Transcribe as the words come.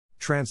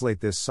Translate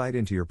this site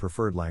into your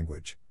preferred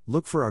language.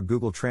 Look for our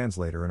Google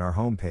Translator in our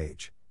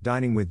homepage,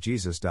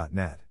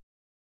 diningwithjesus.net.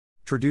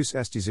 Traduce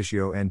este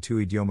sitio en tu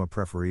idioma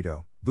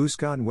preferido.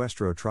 Busca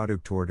nuestro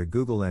traductor de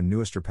Google en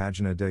nuestra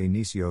página de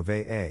inicio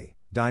va,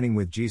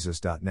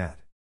 diningwithjesus.net.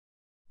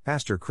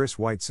 Pastor Chris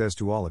White says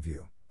to all of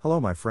you, hello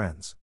my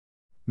friends.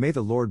 May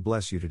the Lord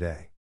bless you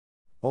today.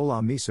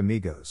 Hola mis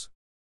amigos.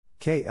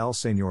 Que el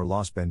Señor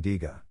los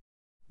bendiga.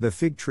 The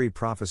fig tree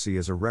prophecy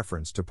is a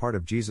reference to part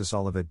of Jesus'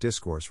 Olivet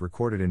Discourse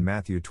recorded in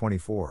Matthew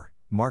 24,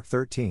 Mark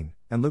 13,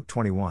 and Luke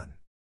 21.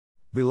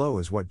 Below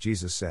is what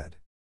Jesus said.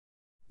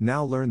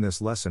 Now learn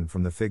this lesson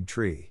from the fig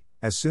tree: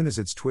 as soon as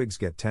its twigs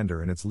get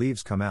tender and its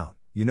leaves come out,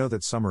 you know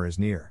that summer is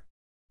near.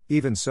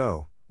 Even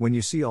so, when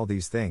you see all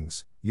these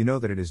things, you know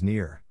that it is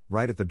near,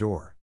 right at the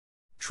door.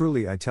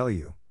 Truly I tell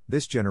you,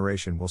 this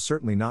generation will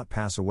certainly not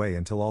pass away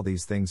until all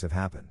these things have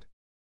happened.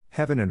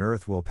 Heaven and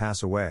earth will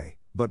pass away,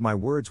 but my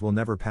words will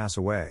never pass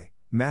away.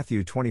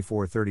 Matthew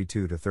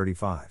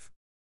 24:32-35.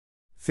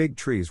 Fig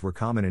trees were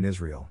common in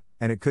Israel,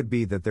 and it could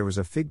be that there was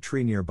a fig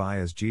tree nearby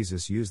as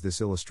Jesus used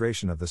this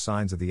illustration of the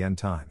signs of the end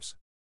times.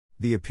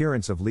 The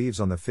appearance of leaves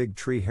on the fig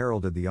tree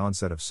heralded the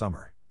onset of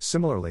summer.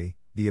 Similarly,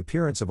 the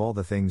appearance of all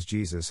the things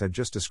Jesus had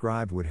just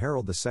described would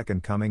herald the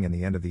second coming and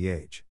the end of the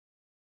age.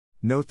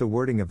 Note the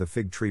wording of the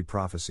fig tree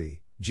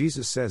prophecy.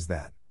 Jesus says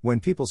that, when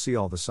people see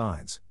all the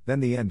signs, then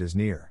the end is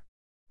near.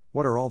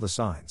 What are all the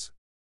signs?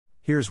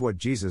 Here's what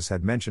Jesus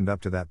had mentioned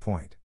up to that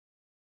point.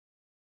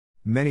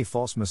 Many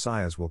false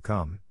messiahs will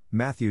come,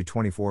 Matthew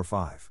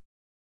 24:5.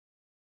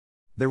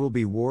 There will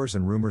be wars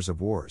and rumors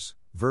of wars,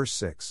 verse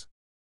 6.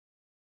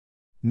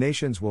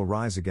 Nations will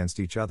rise against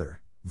each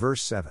other,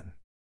 verse 7.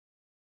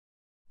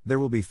 There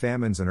will be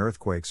famines and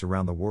earthquakes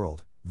around the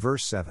world,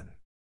 verse 7.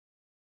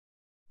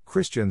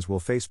 Christians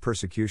will face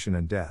persecution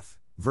and death,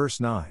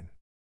 verse 9.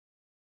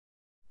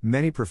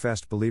 Many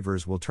professed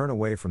believers will turn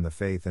away from the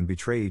faith and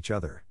betray each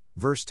other,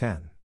 verse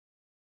 10.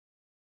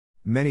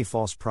 Many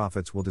false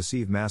prophets will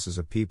deceive masses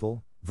of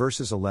people,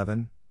 verses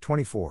 11,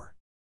 24.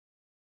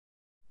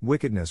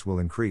 Wickedness will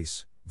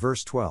increase,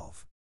 verse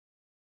 12.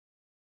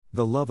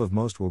 The love of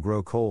most will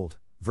grow cold,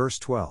 verse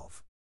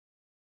 12.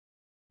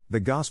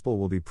 The gospel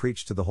will be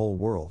preached to the whole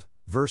world,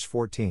 verse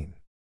 14.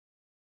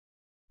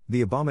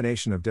 The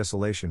abomination of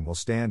desolation will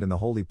stand in the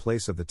holy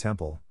place of the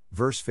temple,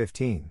 verse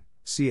 15,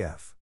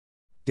 cf.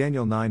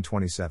 Daniel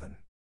 9:27.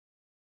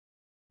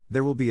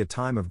 There will be a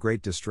time of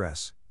great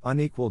distress,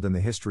 unequaled in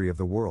the history of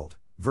the world,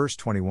 verse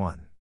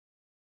 21.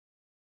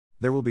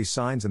 There will be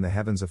signs in the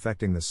heavens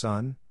affecting the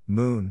sun,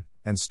 moon,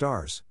 and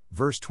stars,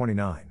 verse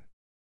 29.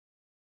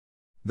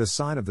 The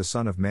sign of the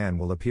Son of Man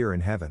will appear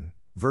in heaven,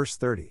 verse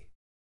 30.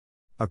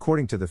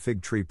 According to the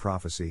fig tree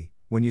prophecy,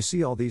 when you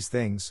see all these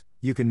things,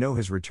 you can know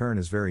his return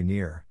is very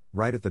near,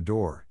 right at the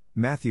door,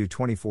 Matthew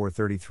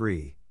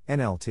 24:33,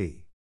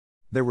 NLT.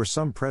 There were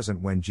some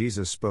present when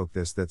Jesus spoke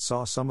this that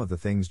saw some of the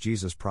things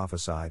Jesus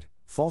prophesied,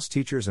 false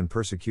teachers and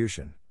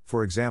persecution,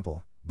 for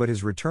example, but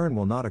his return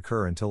will not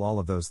occur until all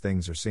of those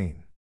things are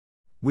seen.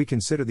 We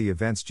consider the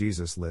events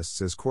Jesus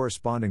lists as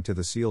corresponding to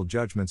the sealed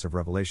judgments of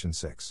Revelation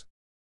 6.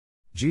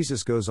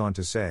 Jesus goes on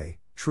to say,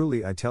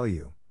 truly I tell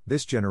you,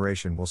 this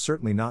generation will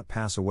certainly not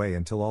pass away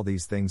until all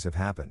these things have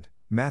happened,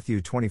 Matthew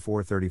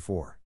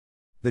 24:34.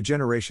 The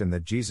generation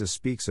that Jesus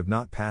speaks of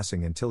not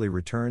passing until he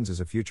returns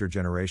is a future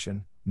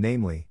generation,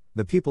 namely,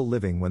 the people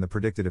living when the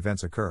predicted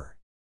events occur.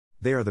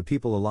 They are the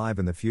people alive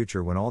in the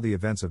future when all the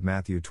events of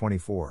Matthew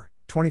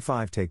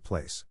 24:25 take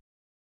place.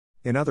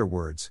 In other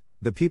words,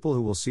 the people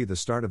who will see the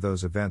start of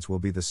those events will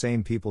be the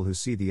same people who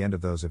see the end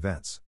of those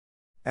events.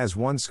 As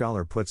one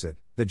scholar puts it,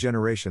 the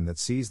generation that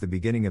sees the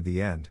beginning of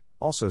the end,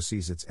 also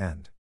sees its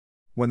end.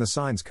 When the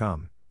signs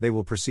come, they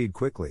will proceed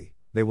quickly,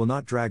 they will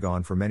not drag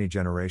on for many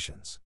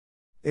generations.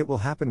 It will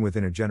happen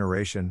within a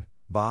generation.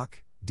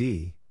 Bach,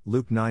 D.,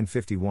 Luke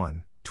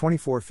 9:51,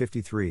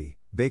 24:53,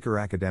 Baker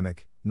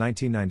Academic,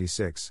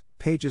 1996,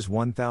 pages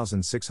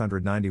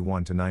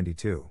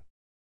 1691-92.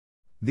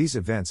 These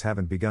events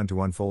haven't begun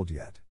to unfold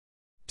yet.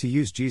 To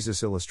use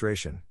Jesus'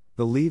 illustration,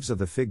 the leaves of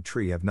the fig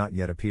tree have not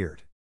yet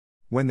appeared.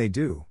 When they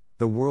do,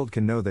 the world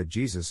can know that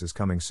Jesus is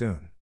coming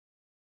soon.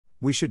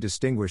 We should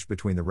distinguish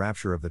between the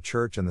rapture of the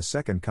church and the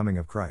second coming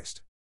of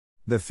Christ.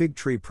 The fig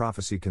tree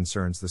prophecy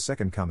concerns the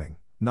second coming,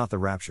 not the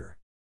rapture.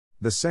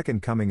 The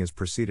second coming is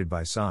preceded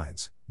by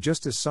signs,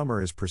 just as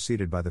summer is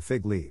preceded by the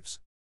fig leaves.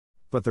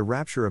 But the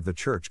rapture of the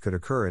church could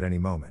occur at any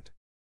moment.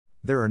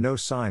 There are no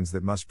signs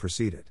that must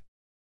precede it.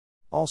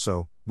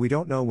 Also, we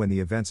don't know when the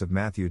events of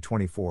Matthew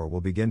 24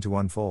 will begin to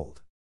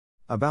unfold.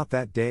 About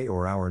that day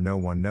or hour no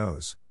one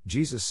knows,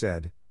 Jesus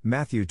said,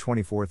 Matthew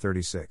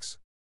 24:36.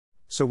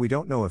 So we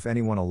don't know if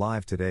anyone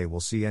alive today will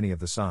see any of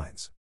the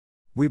signs.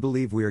 We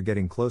believe we are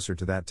getting closer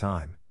to that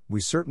time, we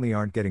certainly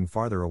aren't getting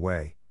farther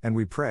away, and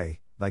we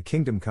pray, Thy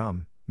kingdom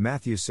come,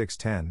 Matthew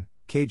 6:10,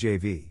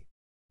 KJV.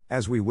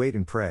 As we wait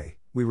and pray,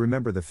 we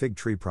remember the fig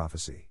tree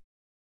prophecy.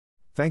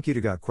 Thank you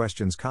to Got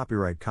Questions.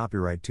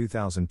 Copyright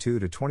 2002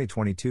 to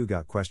 2022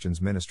 Got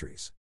Questions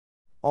Ministries.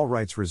 All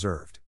rights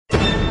reserved.